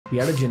We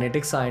had a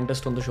genetic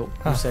scientist on the show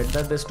who said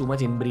that there's too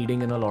much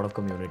inbreeding in a lot of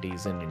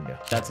communities in India.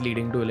 That's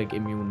leading to like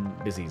immune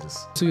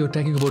diseases. So you're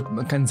talking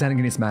about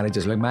consanguineous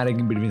marriages, like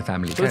marrying in between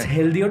families. So it's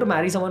healthier to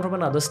marry someone from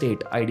another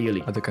state,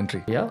 ideally. Other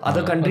country. Yeah,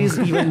 other countries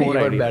even more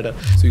even ideal. better.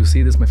 So you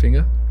see this, my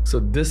finger? So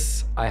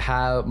this, I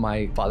have,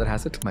 my father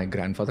has it, my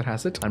grandfather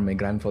has it, and my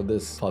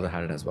grandfather's father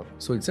had it as well.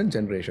 So it's a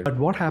generation. But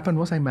what happened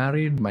was I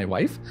married my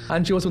wife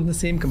and she was in the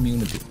same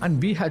community.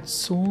 And we had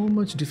so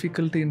much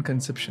difficulty in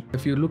conception.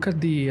 If you look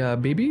at the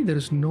baby, there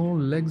is no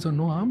legs or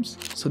no arms.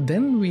 So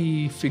then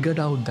we figured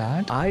out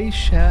that I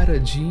share a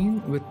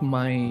gene with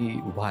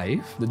my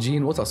wife. The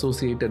gene was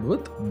associated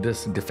with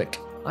this defect.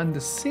 And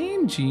the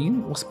same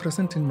gene was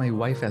present in my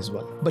wife as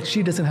well. But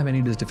she doesn't have any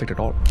of this defect at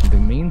all. The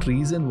main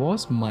reason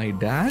was my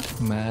dad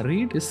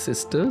married his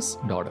sister's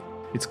daughter.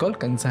 It's called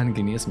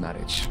consanguineous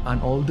marriage.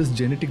 And all these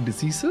genetic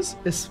diseases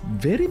is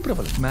very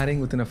prevalent. Marrying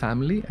within a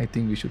family, I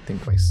think we should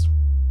think twice.